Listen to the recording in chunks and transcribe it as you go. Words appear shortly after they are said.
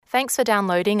Thanks for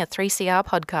downloading a 3CR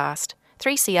podcast.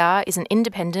 3CR is an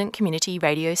independent community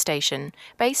radio station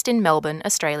based in Melbourne,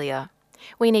 Australia.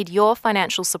 We need your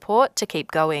financial support to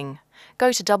keep going.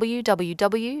 Go to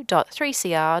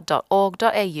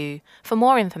www.3cr.org.au for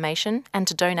more information and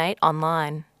to donate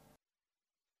online.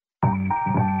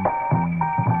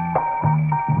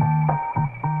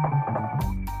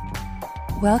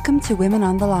 Welcome to Women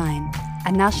on the Line,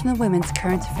 a National Women's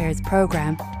Current Affairs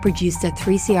programme produced at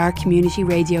 3CR Community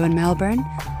Radio in Melbourne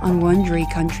on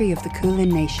Wurundjeri country of the Kulin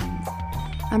Nations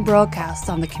and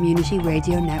broadcast on the Community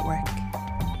Radio Network.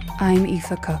 I'm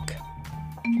Aoife Cook.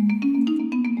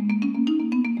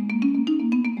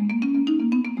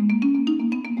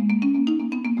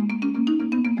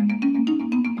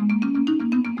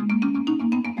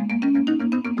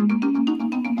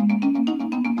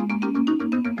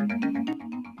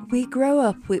 We grow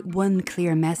up with one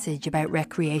clear message about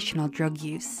recreational drug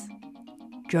use.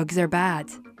 Drugs are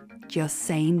bad, just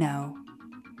say no.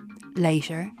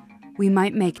 Later, we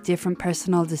might make different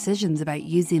personal decisions about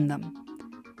using them.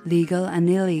 Legal and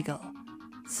illegal,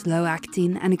 slow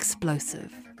acting and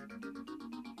explosive.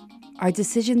 Our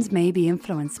decisions may be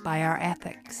influenced by our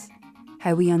ethics,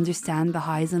 how we understand the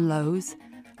highs and lows,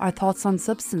 our thoughts on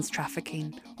substance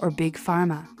trafficking or big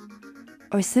pharma,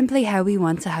 or simply how we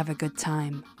want to have a good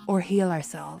time or heal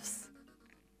ourselves.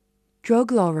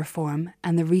 Drug law reform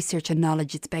and the research and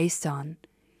knowledge it's based on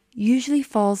usually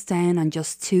falls down on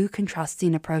just two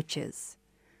contrasting approaches.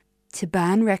 To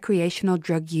ban recreational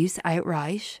drug use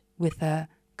outright with a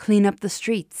clean up the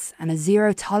streets and a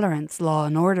zero tolerance law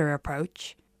and order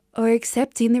approach, or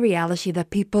accepting the reality that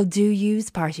people do use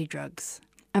party drugs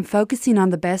and focusing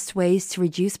on the best ways to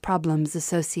reduce problems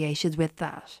associated with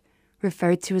that,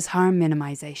 referred to as harm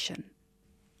minimisation.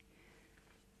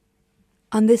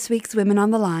 On this week's Women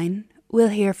on the Line, we'll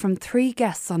hear from three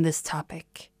guests on this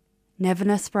topic.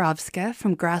 Nevena Spirovska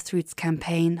from grassroots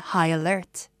campaign High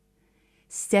Alert,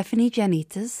 Stephanie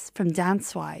Janitas from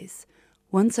Dancewise,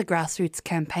 once a grassroots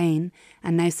campaign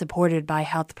and now supported by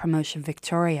Health Promotion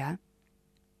Victoria,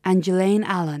 and Jelaine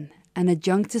Allen, an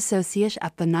adjunct associate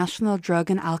at the National Drug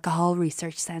and Alcohol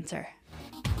Research Centre.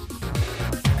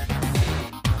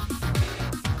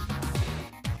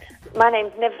 My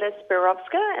name's Nevena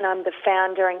Spirovska and I'm the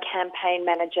founder and campaign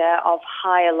manager of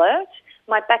High Alert.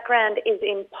 My background is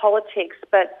in politics,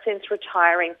 but since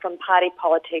retiring from party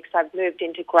politics, I've moved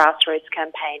into grassroots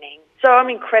campaigning. So I'm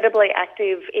incredibly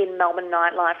active in Melbourne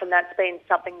nightlife, and that's been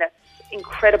something that's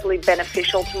incredibly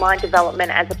beneficial to my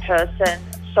development as a person,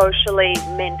 socially,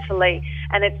 mentally,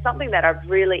 and it's something that I've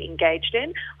really engaged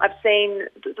in. I've seen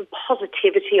the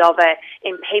positivity of it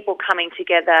in people coming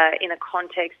together in a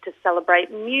context to celebrate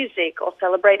music or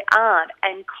celebrate art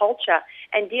and culture.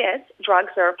 And yes,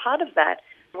 drugs are a part of that.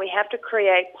 We have to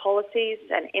create policies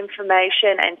and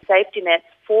information and safety nets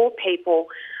for people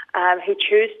who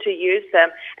choose to use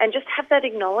them, and just have that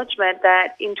acknowledgement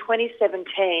that in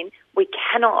 2017 we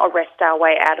cannot arrest our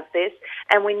way out of this,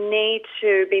 and we need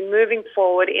to be moving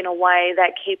forward in a way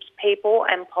that keeps people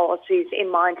and policies in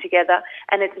mind together,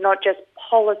 and it's not just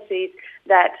policies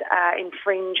that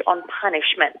infringe on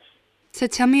punishments. So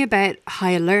tell me about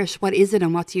High Alert. What is it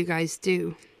and what do you guys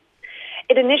do?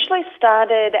 It initially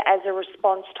started as a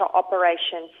response to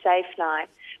Operation Safe Night,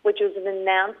 which was an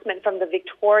announcement from the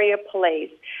Victoria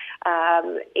Police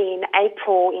in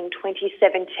April in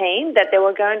 2017 that they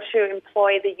were going to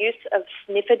employ the use of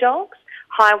sniffer dogs,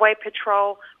 highway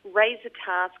patrol, razor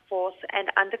task force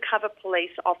and undercover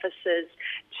police officers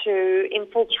to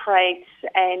infiltrate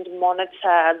and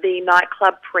monitor the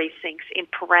nightclub precincts in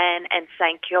Prahran and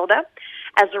St Kilda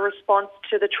as a response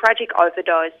to the tragic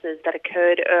overdoses that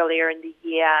occurred earlier in the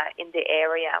year in the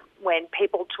area when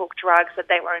people took drugs that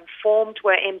they were informed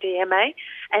were MDMA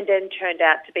and then turned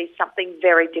out to be something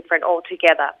very different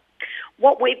altogether.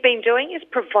 What we've been doing is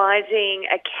providing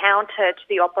a counter to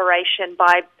the operation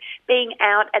by being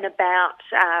out and about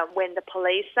when the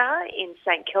police are in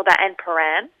St Kilda and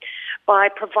Prahran, by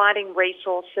providing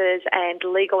resources and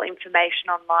legal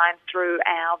information online through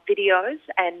our videos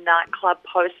and nightclub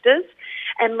posters,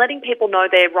 and letting people know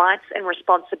their rights and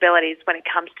responsibilities when it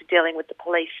comes to dealing with the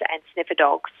police and sniffer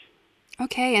dogs.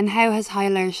 Okay, and how has High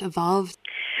Alert evolved?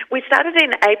 We started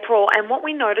in April, and what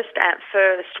we noticed at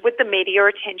first, with the media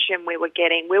attention we were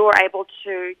getting, we were able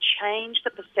to change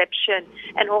the perception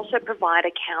and also provide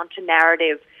a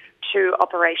counter-narrative to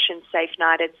Operation Safe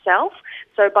Night itself.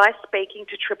 So by speaking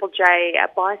to Triple J,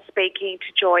 by speaking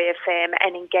to Joy FM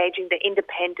and engaging the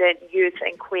independent youth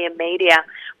and queer media,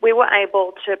 we were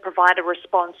able to provide a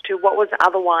response to what was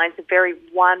otherwise a very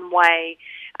one-way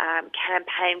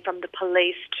campaign from the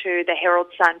police to the Herald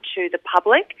Sun to the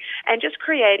public, and just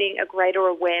creating a greater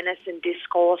awareness and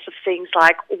discourse of things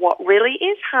like what really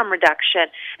is harm reduction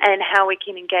and how we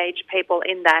can engage people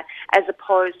in that, as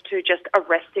opposed to just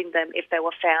arresting them if they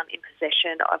were found in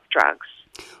possession of drugs.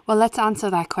 Well, let's answer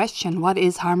that question. What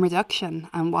is harm reduction,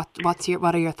 and what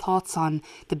are your thoughts on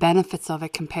the benefits of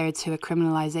it compared to a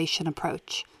criminalisation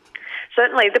approach?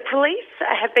 Certainly. The police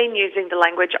have been using the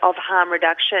language of harm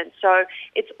reduction, so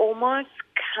it's almost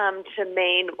come to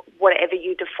mean whatever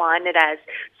you define it as.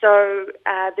 So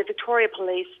the Victoria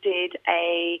Police did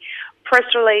a press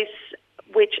release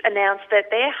which announced that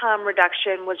their harm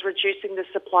reduction was reducing the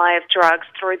supply of drugs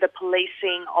through the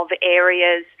policing of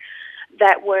areas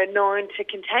that were known to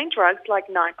contain drugs, like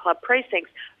nightclub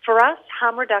precincts. For us,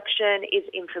 harm reduction is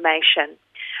information.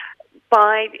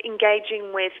 By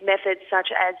engaging with methods such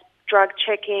as drug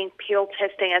checking, pill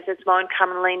testing as it's more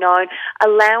commonly known,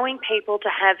 allowing people to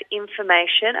have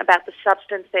information about the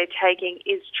substance they're taking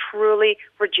is truly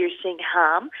reducing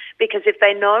harm, because if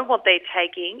they know what they're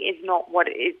taking is not what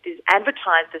it is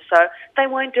advertised as, so they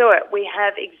won't do it. We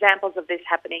have examples of this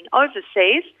happening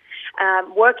overseas,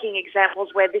 working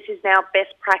examples where this is now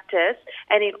best practice,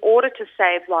 and in order to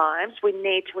save lives, we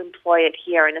need to employ it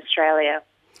here in Australia.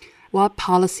 What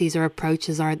policies or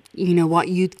approaches are, what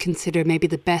you'd consider maybe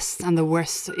the best and the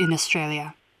worst in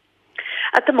Australia?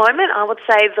 At the moment, I would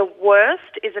say the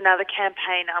worst is another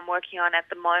campaign I'm working on at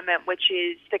the moment, which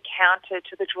is the counter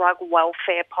to the drug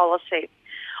welfare policy.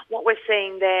 What we're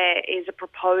seeing there is a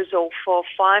proposal for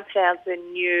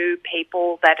 5,000 new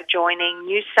people that are joining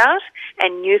New Start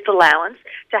and Youth Allowance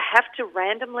to have to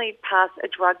randomly pass a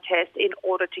drug test in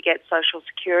order to get Social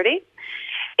Security.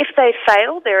 If they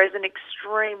fail, there is an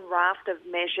extreme raft of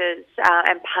measures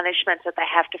and punishments that they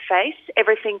have to face,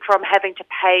 everything from having to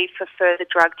pay for further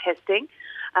drug testing,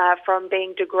 from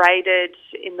being degraded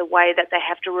in the way that they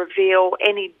have to reveal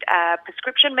any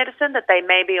prescription medicine that they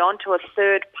may be on to a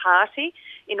third party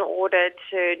in order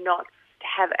to not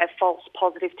have a false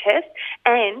positive test.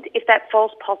 And if that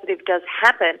false positive does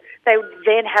happen, they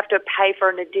then have to pay for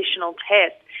an additional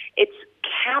test. It's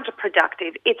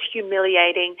counterproductive, it's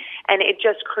humiliating, and it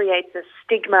just creates a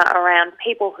stigma around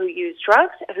people who use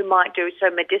drugs, who might do so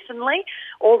medicinally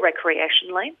or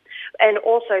recreationally, and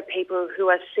also people who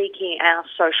are seeking our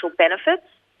social benefits.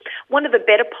 One of the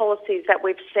better policies that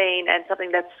we've seen, and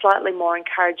something that's slightly more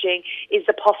encouraging, is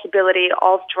the possibility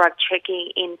of drug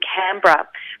checking in Canberra.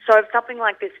 So if something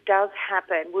like this does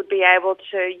happen, we'd be able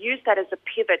to use that as a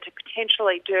pivot to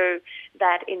potentially do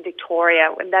that in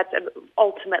Victoria, and that's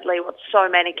ultimately what so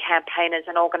many campaigners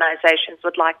and organisations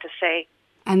would like to see.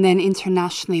 And then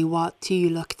internationally, what do you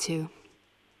look to?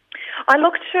 I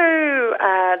look to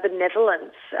the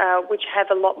Netherlands, which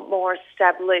have a lot more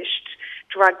established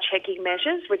drug checking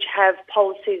measures, which have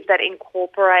policies that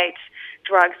incorporate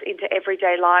drugs into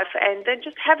everyday life, and then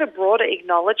just have a broader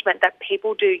acknowledgement that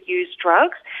people do use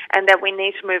drugs and that we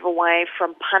need to move away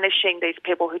from punishing these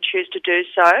people who choose to do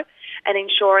so, and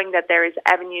ensuring that there is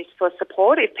avenues for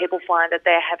support if people find that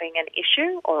they're having an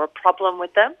issue or a problem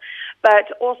with them,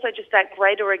 but also just that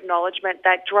greater acknowledgement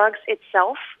that drugs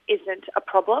itself isn't a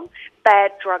problem,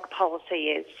 bad drug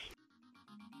policy is.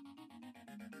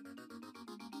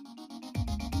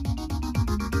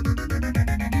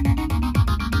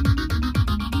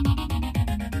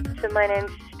 So my name's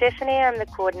Stephanie. I'm the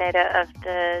coordinator of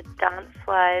the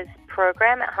DanceWise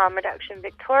program at Harm Reduction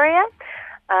Victoria.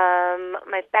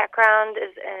 My background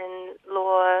is in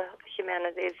law,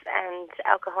 humanities and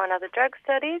alcohol and other drug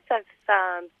studies. I've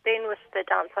been with the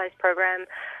DanceWise program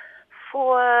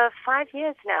for 5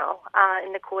 years now,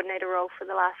 in the coordinator role for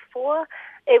the last 4.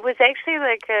 It was actually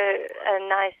like a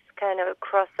nice kind of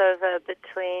crossover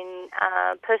between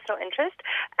personal interest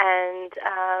and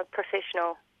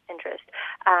professional interest.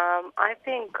 I've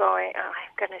been going,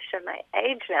 I'm going to show my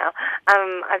age now.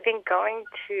 I've been going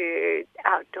to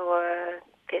outdoor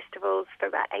festivals for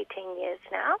about 18 years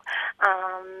now.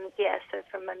 So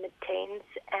from my mid-teens,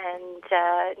 and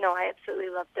I absolutely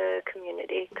love the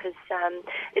community because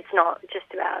it's not just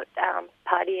about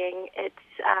partying.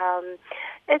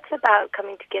 It's about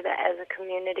coming together as a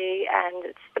community, and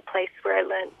it's the place where I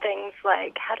learned things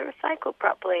like how to recycle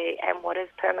properly and what is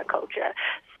permaculture.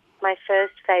 My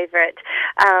first favourite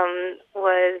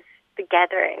was The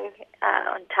Gathering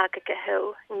on Takaka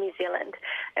Hill, New Zealand.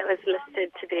 It was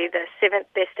listed to be the 7th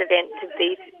best event to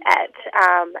beat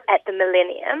at the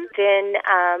Millennium. Then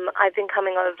I've been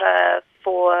coming over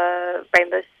for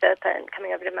Rainbow Serpent,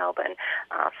 coming over to Melbourne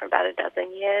for about a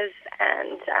dozen years,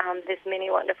 and there's many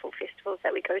wonderful festivals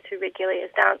that we go to regularly as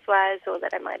DanceWise or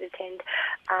that I might attend.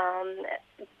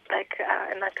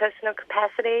 in my personal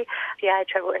capacity, I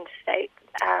travel interstate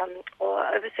or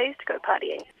overseas to go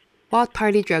partying. What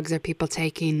party drugs are people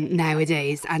taking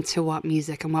nowadays, and to what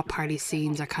music, and what party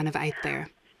scenes are kind of out there?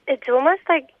 It's almost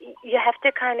like you have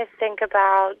to kind of think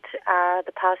about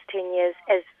the past 10 years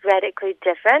as radically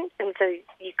different. And so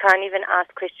you can't even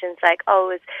ask questions like,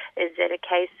 is it a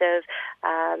case of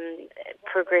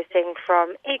progressing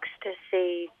from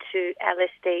ecstasy to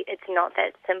LSD? It's not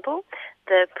that simple.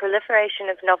 The proliferation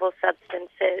of novel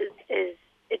substances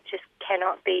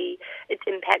its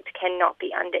impact cannot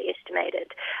be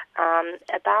underestimated.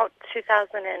 About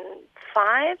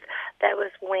 2005, that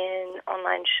was when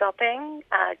online shopping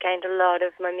gained a lot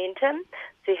of momentum.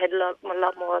 So you had a lot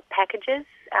more packages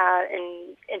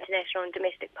in international and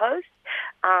domestic posts,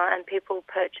 and people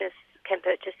can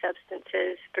purchase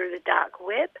substances through the dark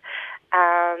web,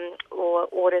 or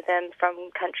order them from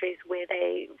countries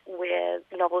where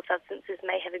novel substances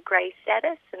may have a grey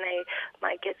status and they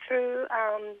might get through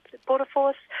border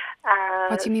force.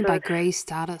 What do you mean by grey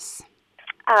status?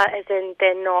 As in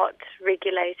they're not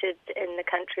regulated in the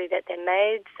country that they're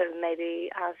made, so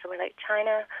maybe somewhere like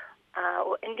China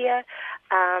or India.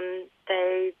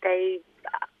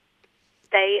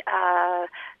 They are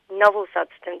novel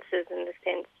substances in the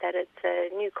sense that it's a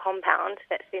new compound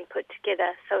that's been put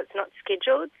together, so it's not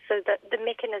scheduled. So that the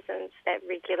mechanisms that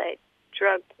regulate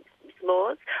drug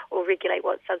laws or regulate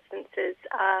what substances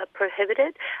are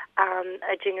prohibited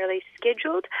are generally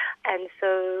scheduled, and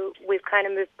so we've kind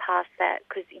of moved past that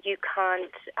because you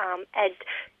can't add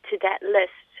to that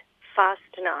list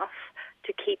fast enough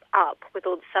to keep up with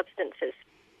all the substances.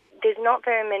 There's not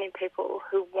very many people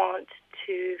who want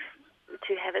to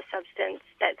have a substance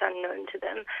that's unknown to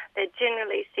them. They're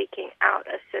generally seeking out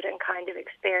a certain kind of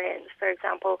experience. For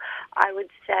example, I would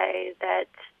say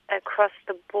that across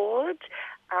the board,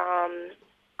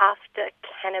 after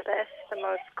cannabis, the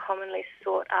most commonly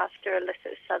sought after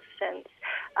illicit substance,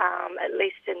 at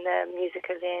least in the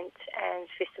music event and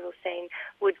festival scene,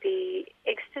 would be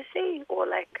ecstasy or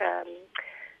like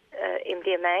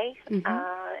MDMA in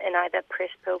either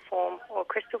pressed pill form or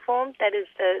crystal form. That is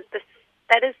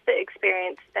the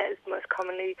experience that is most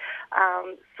commonly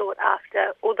sought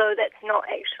after, although it's not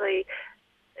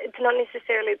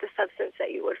necessarily the substance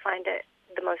that you would find it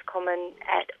the most common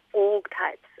at all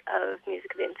types of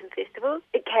music events and festivals.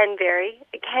 It can vary.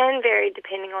 It can vary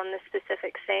depending on the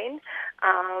specific scene.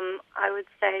 I would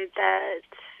say that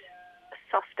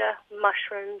softer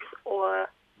mushrooms or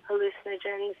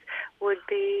hallucinogens would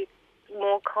be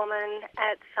more common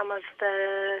at some of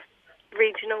the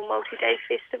regional multi-day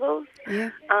festivals.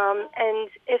 Yeah. And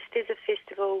if there's a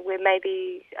festival where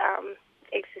maybe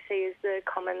ecstasy is the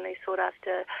commonly sought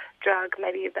after drug,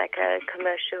 maybe like a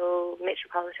commercial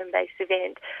metropolitan-based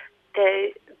event,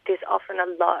 there's often a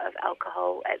lot of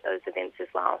alcohol at those events as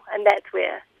well, and that's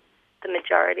where the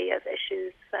majority of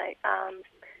issues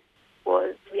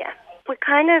we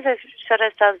kind of have shot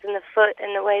ourselves in the foot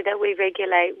in the way that we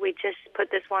regulate. We just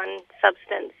put this one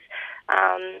substance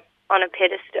on a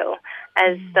pedestal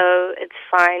as though it's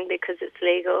fine because it's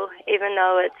legal, even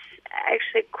though it's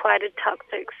actually quite a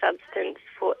toxic substance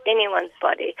for anyone's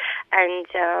body. And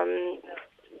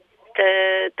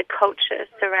the culture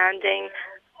surrounding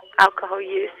alcohol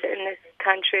use in this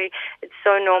country, it's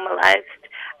so normalized.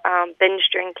 Binge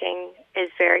drinking is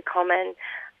very common,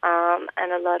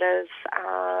 and a lot of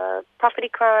property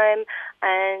crime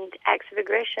and acts of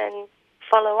aggression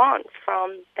follow on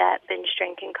from that binge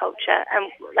drinking culture.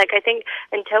 And I think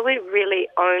until we really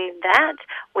own that,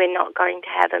 we're not going to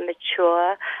have a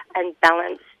mature and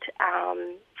balanced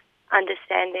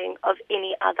understanding of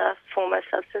any other form of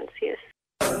substance use.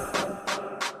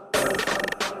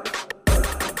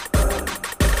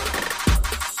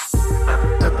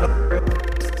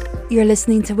 You're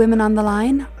listening to Women on the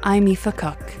Line. I'm Aoife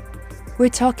Cook. We're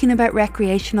talking about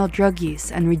recreational drug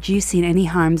use and reducing any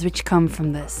harms which come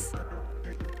from this.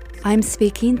 I'm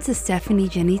speaking to Stephanie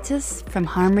Janitas from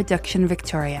Harm Reduction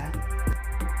Victoria.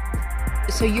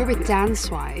 So you're with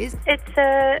DanceWise. It's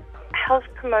a health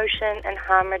promotion and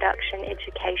harm reduction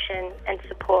education and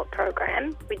support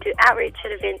program. We do outreach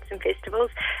at events and festivals.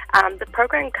 The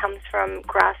program comes from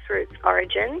grassroots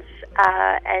origins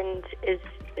and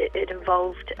it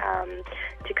evolved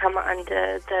to come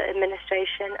under the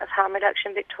administration of Harm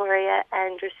Reduction Victoria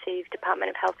and receive Department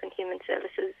of Health and Human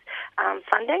Services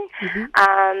funding.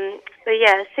 But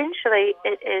yeah, essentially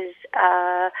it is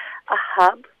a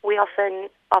hub. We often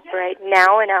operate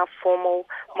now in our formal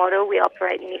model. We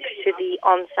operate next to the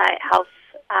on-site health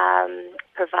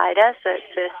provider, so it's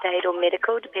first aid or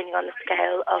medical, depending on the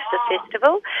scale of the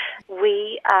festival.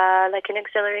 We are like an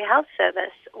auxiliary health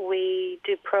service. We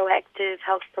do proactive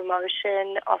health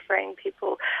promotion, offering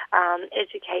people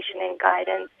education and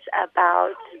guidance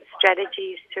about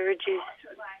strategies to reduce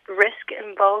risk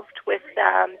involved with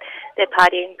their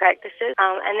partying practices.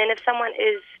 And then if someone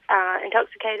is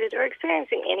intoxicated or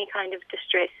experiencing any kind of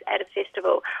distress at a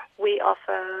festival, we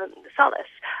offer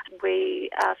solace. We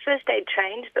are first aid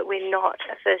trained, but we're not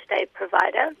a first aid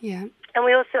provider. Yeah. And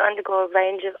we also undergo a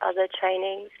range of other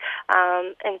trainings,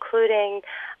 including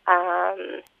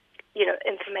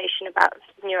information about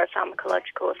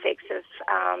neuropharmacological effects of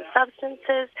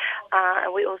substances.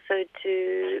 And we also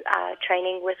do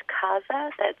training with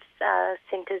CASA, that's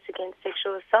Centres Against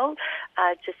Sexual Assault,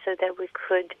 just so that we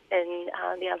could, in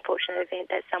the unfortunate event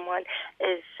that someone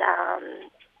is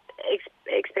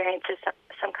experiences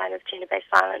some kind of gender-based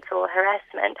violence or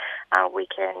harassment, we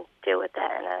can deal with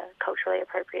that in a culturally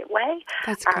appropriate way.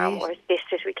 That's great. Or as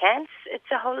best as we can.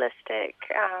 It's a holistic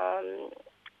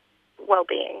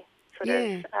well-being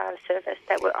service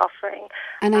that we're offering.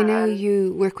 And I know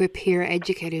you work with peer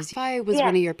educators. If I was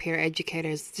one of your peer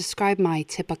educators, describe my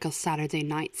typical Saturday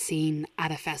night scene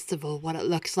at a festival, what it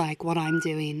looks like, what I'm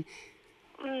doing.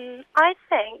 I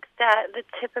think that the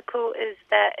typical is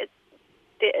that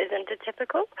there isn't a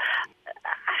typical.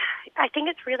 I think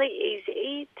it's really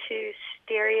easy to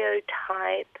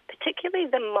stereotype, particularly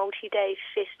the multi-day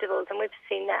festivals, and we've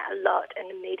seen that a lot in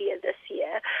the media this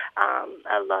year,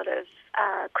 a lot of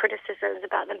criticisms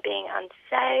about them being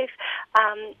unsafe.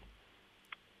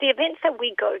 The events that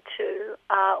we go to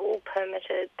are all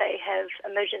permitted. They have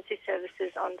emergency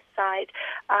services on site.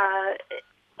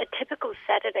 A typical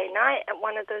Saturday night at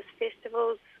one of those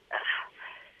festivals.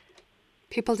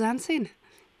 People dancing?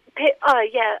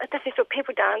 At the festival,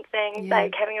 people dancing,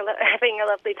 like having a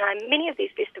lovely time. Many of these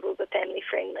festivals are family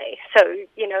friendly, so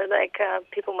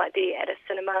people might be at a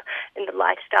cinema in the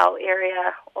lifestyle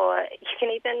area, or you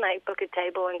can even book a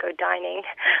table and go dining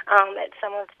at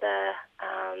some of the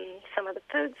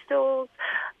food stalls,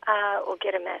 or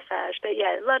get a massage. But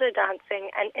a lot of dancing,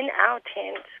 and in our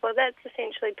tent, well, that's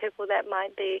essentially people that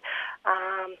might be,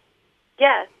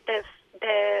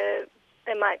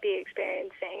 they might be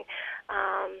experiencing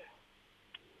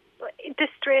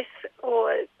distress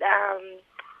or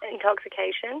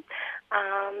intoxication.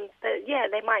 But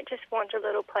they might just want a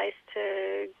little place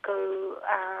to go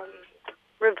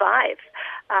revive,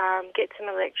 get some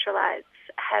electrolytes,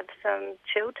 have some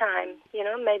chill time.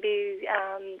 Maybe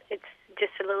it's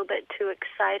just a little bit too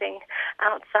exciting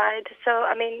outside. So,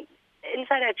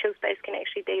 inside our chill space can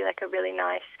actually be like a really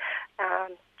nice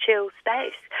chill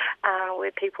space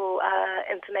where people are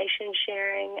information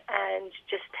sharing and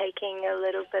just taking a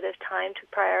little bit of time to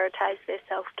prioritize their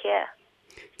self-care.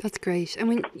 That's great.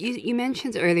 You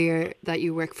mentioned earlier that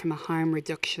you work from a harm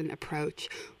reduction approach.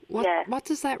 What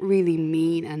does that really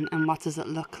mean, and what does it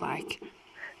look like?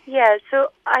 Yeah,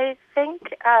 so I think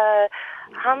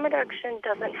harm reduction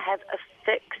doesn't have a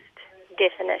fixed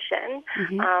definition,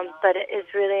 but it is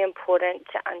really important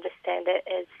to understand it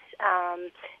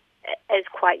as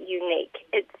quite unique.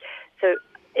 So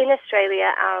in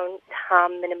Australia, our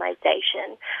harm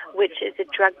minimisation, which is a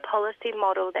drug policy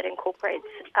model that incorporates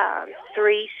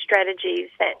 3 strategies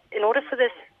that, in order for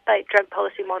this drug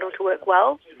policy model to work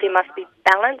well, there must be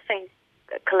balance and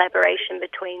collaboration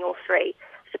between all 3.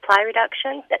 Supply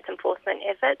reduction, that's enforcement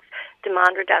efforts.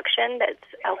 Demand reduction, that's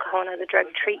alcohol and other drug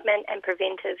treatment and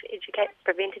preventative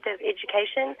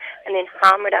education. And then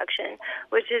harm reduction,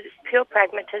 which is pure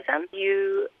pragmatism.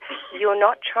 You're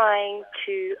not trying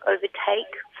to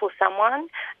overtake for someone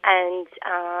and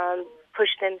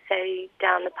push them, say,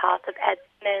 down the path of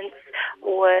abstinence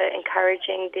or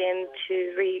encouraging them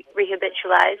to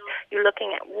rehabitualize. You're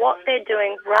looking at what they're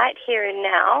doing right here and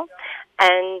now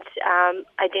and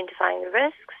identifying the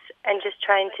risks and just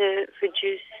trying to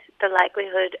reduce the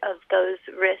likelihood of those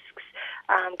risks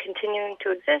continuing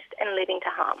to exist and leading to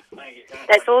harm.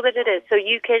 That's all that it is.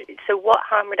 So what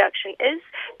harm reduction is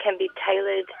can be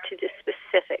tailored to the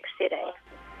specific setting.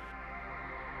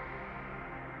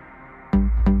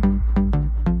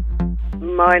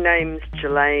 My name's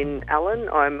Jelaine Allen.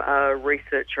 I'm a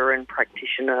researcher and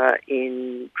practitioner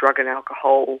in drug and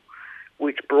alcohol,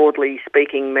 which broadly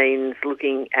speaking means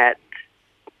looking at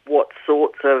what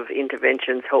sorts of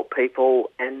interventions help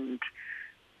people and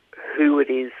who it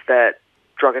is that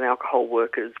drug and alcohol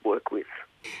workers work with.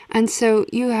 And so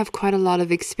you have quite a lot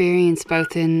of experience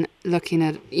both in looking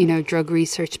at, drug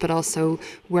research, but also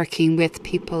working with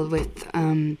people with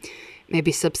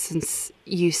maybe substance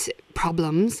use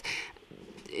problems.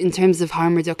 in terms of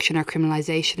harm reduction or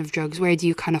criminalisation of drugs, where do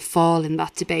you kind of fall in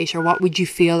that debate, or what would you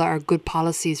feel are good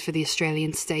policies for the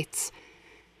Australian states?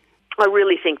 I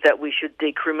really think that we should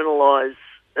decriminalise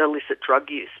illicit drug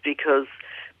use, because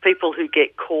people who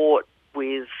get caught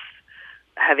with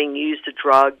having used a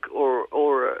drug or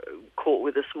caught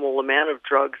with a small amount of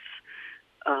drugs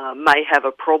may have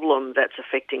a problem that's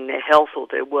affecting their health or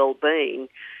their well-being,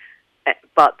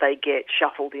 but they get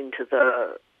shuffled into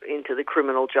the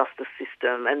criminal justice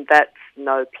system, and that's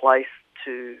no place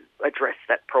to address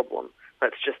that problem.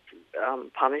 That's just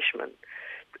punishment.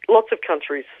 Lots of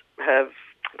countries have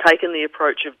taken the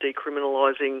approach of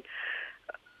decriminalising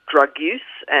drug use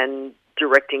and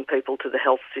directing people to the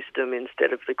health system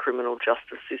instead of the criminal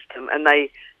justice system, and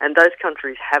those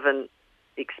countries haven't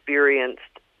experienced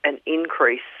an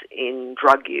increase in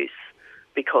drug use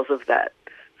because of that.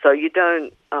 So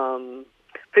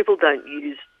people don't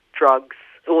use drugs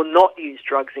or not use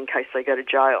drugs in case they go to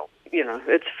jail. You know,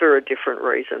 it's for a different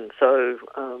reason. So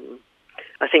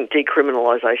I think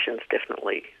decriminalisation is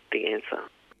definitely the answer.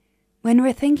 When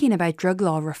we're thinking about drug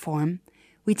law reform,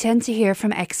 we tend to hear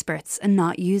from experts and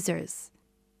not users.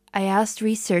 I asked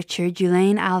researcher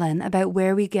Jelaine Allen about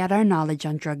where we get our knowledge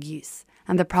on drug use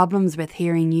and the problems with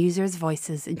hearing users'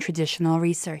 voices in traditional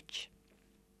research.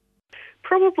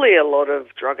 Probably a lot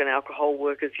of drug and alcohol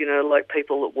workers, like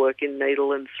people that work in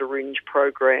needle and syringe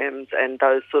programs and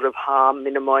those sort of harm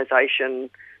minimisation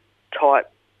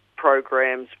type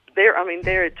programs.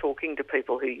 They're talking to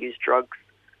people who use drugs.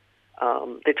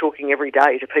 They're talking every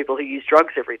day to people who use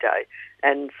drugs every day.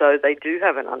 And so they do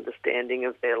have an understanding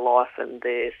of their life and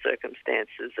their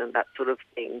circumstances and that sort of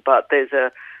thing. But there's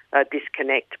a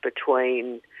disconnect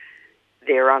between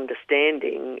their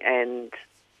understanding and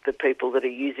the people that are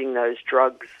using those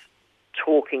drugs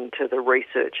talking to the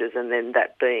researchers, and then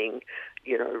that being,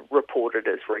 reported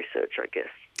as research, I guess.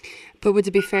 But would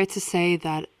it be fair to say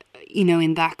that,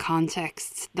 in that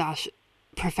context, that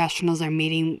professionals are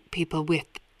meeting people with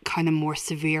kind of more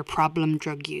severe problem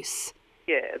drug use?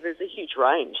 Yeah, there's a huge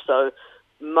range. So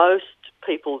most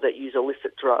people that use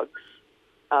illicit drugs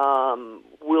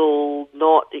will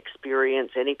not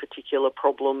experience any particular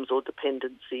problems or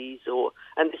dependencies,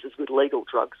 and this is with legal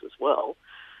drugs as well,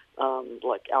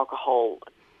 like alcohol.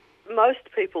 Most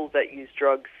people that use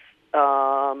drugs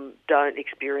don't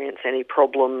experience any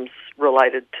problems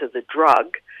related to the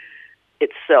drug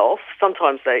itself.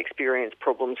 Sometimes they experience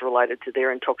problems related to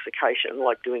their intoxication,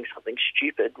 like doing something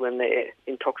stupid when they're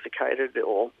intoxicated,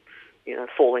 or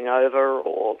falling over,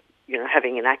 or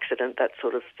having an accident, that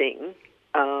sort of thing.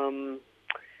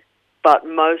 But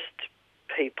most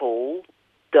people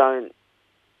don't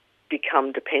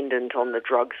become dependent on the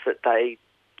drugs that they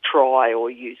try or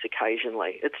use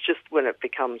occasionally. It's just when it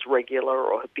becomes regular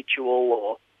or habitual,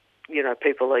 or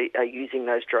people are using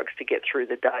those drugs to get through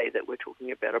the day, that we're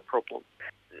talking about a problem.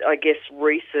 I guess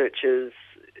researchers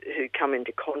who come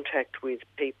into contact with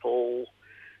people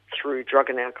through drug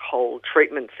and alcohol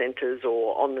treatment centres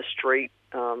or on the street,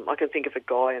 I can think of a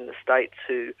guy in the States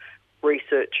who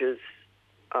researches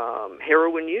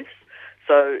heroin use.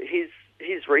 So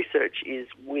his research is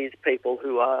with people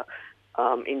who are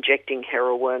injecting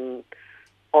heroin,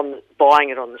 buying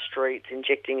it on the streets,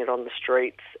 injecting it on the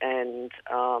streets, and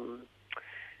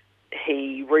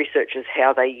he researches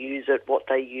how they use it, what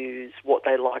they use, what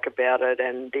they like about it,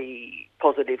 and the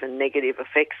positive and negative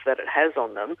effects that it has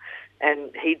on them.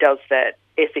 And he does that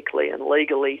ethically and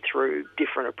legally through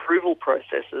different approval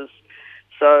processes.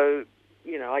 So,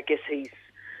 I guess he's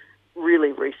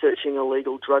really researching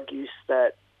illegal drug use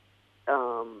that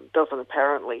doesn't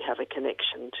apparently have a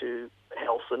connection to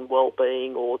health and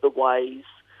well-being, or the ways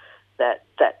that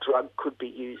drug could be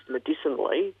used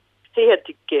medicinally. He had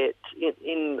to get,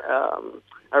 in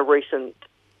a recent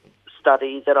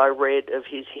study that I read of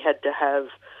his, he had to have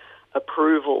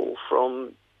approval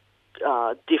from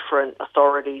different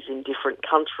authorities in different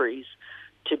countries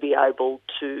to be able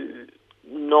to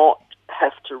not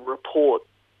have to report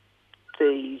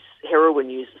these heroin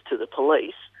users to the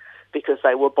police, because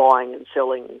they were buying and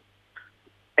selling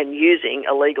and using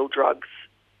illegal drugs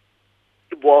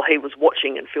while he was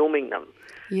watching and filming them.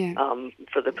 Yeah.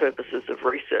 For the purposes of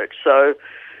research. So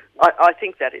I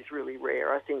think that is really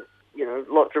rare. I think,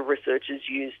 lots of researchers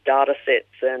use data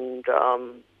sets and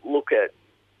look at,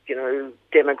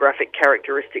 demographic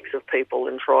characteristics of people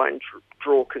and try and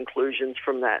draw conclusions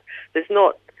from that. There's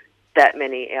not that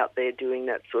many out there doing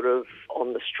that sort of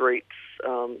on the streets,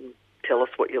 tell us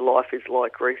what your life is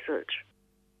like research.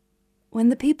 When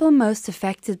the people most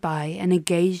affected by and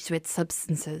engaged with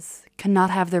substances cannot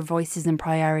have their voices and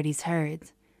priorities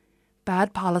heard,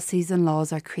 bad policies and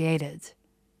laws are created.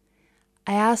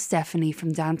 I asked Stephanie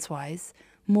from Dancewise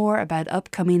more about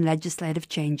upcoming legislative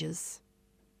changes.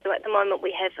 So at the moment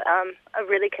we have a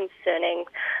really concerning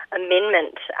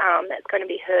amendment that's going to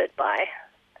be heard by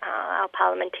our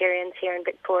parliamentarians here in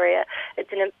Victoria.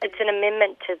 It's an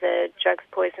amendment to the Drugs,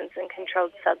 Poisons and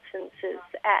Controlled Substances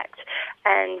Act,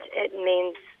 and it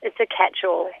means it's a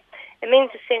catch-all. It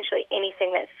means essentially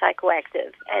anything that's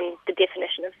psychoactive, and the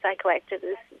definition of psychoactive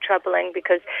is troubling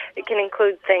because it can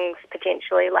include things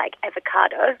potentially like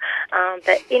avocado,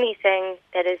 but anything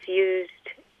that is used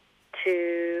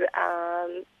to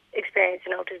experience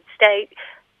an altered state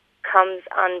comes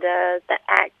under the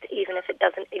Act, even if it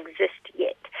doesn't exist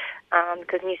yet,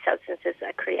 because new substances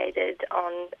are created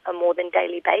on a more than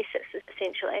daily basis,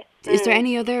 essentially. Is there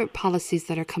any other policies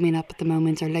that are coming up at the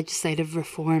moment or legislative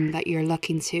reform that you're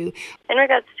looking to? In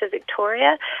regards to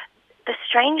Victoria, the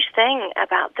strange thing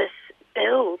about this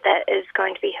bill that is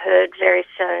going to be heard very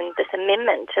soon, this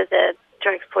amendment to the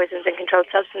Drugs, Poisons and Controlled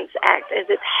Substances Act, is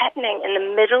it's happening in the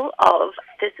middle of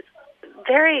this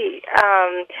very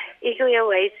eagerly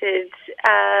awaited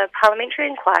parliamentary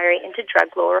inquiry into drug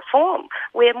law reform,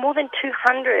 where more than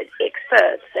 200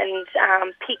 experts and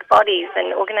peak bodies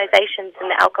and organisations in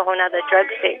the alcohol and other drug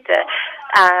sector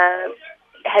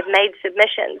have made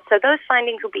submissions. So those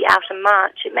findings will be out in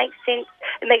March. It makes no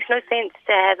sense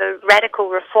to have a radical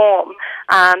reform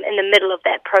in the middle of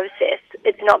that process.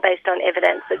 It's not based on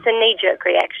evidence. It's a knee-jerk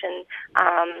reaction,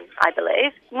 I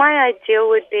believe. My ideal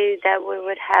would be that we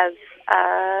would have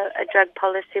a drug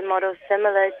policy model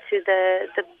similar to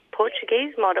the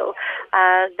Portuguese model.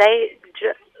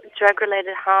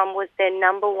 Drug-related harm was their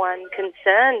number one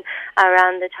concern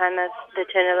around the time of the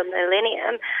turn of the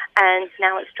millennium, and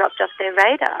now it's dropped off their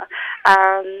radar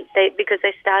because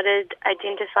they started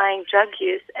identifying drug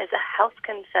use as a health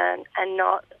concern and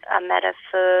not a matter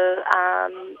for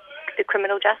the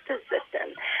criminal justice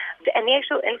system. And the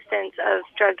actual instance of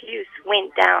drug use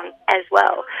went down as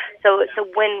well. So it's a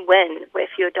win-win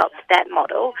if you adopt that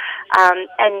model.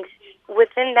 And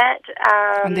within that...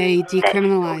 and they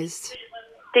decriminalised?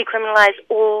 Decriminalise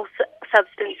all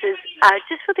substances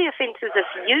just for the offences of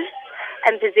use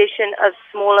and possession of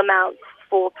small amounts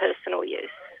for personal use.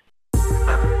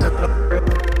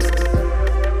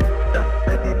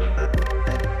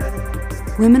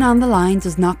 Women on the Line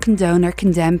does not condone or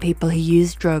condemn people who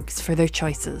use drugs for their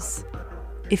choices.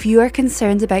 If you are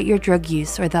concerned about your drug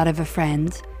use or that of a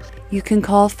friend, you can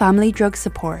call Family Drug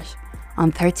Support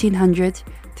on 1300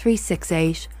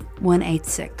 368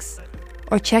 186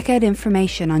 or check out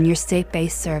information on your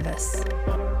state-based service.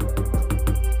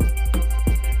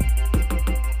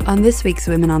 On this week's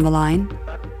Women on the Line,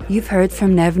 you've heard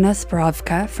from Nevna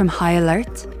Sporovka from High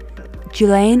Alert,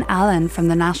 Julaine Allen from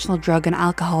the National Drug and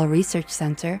Alcohol Research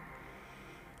Centre,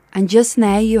 and just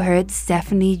now you heard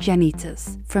Stephanie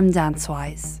Janitas from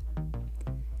Dancewise.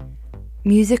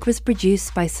 Music was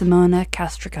produced by Simona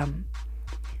Castricum.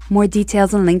 More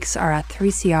details and links are at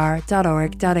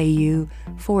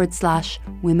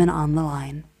 3cr.org.au/Women on the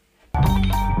Line.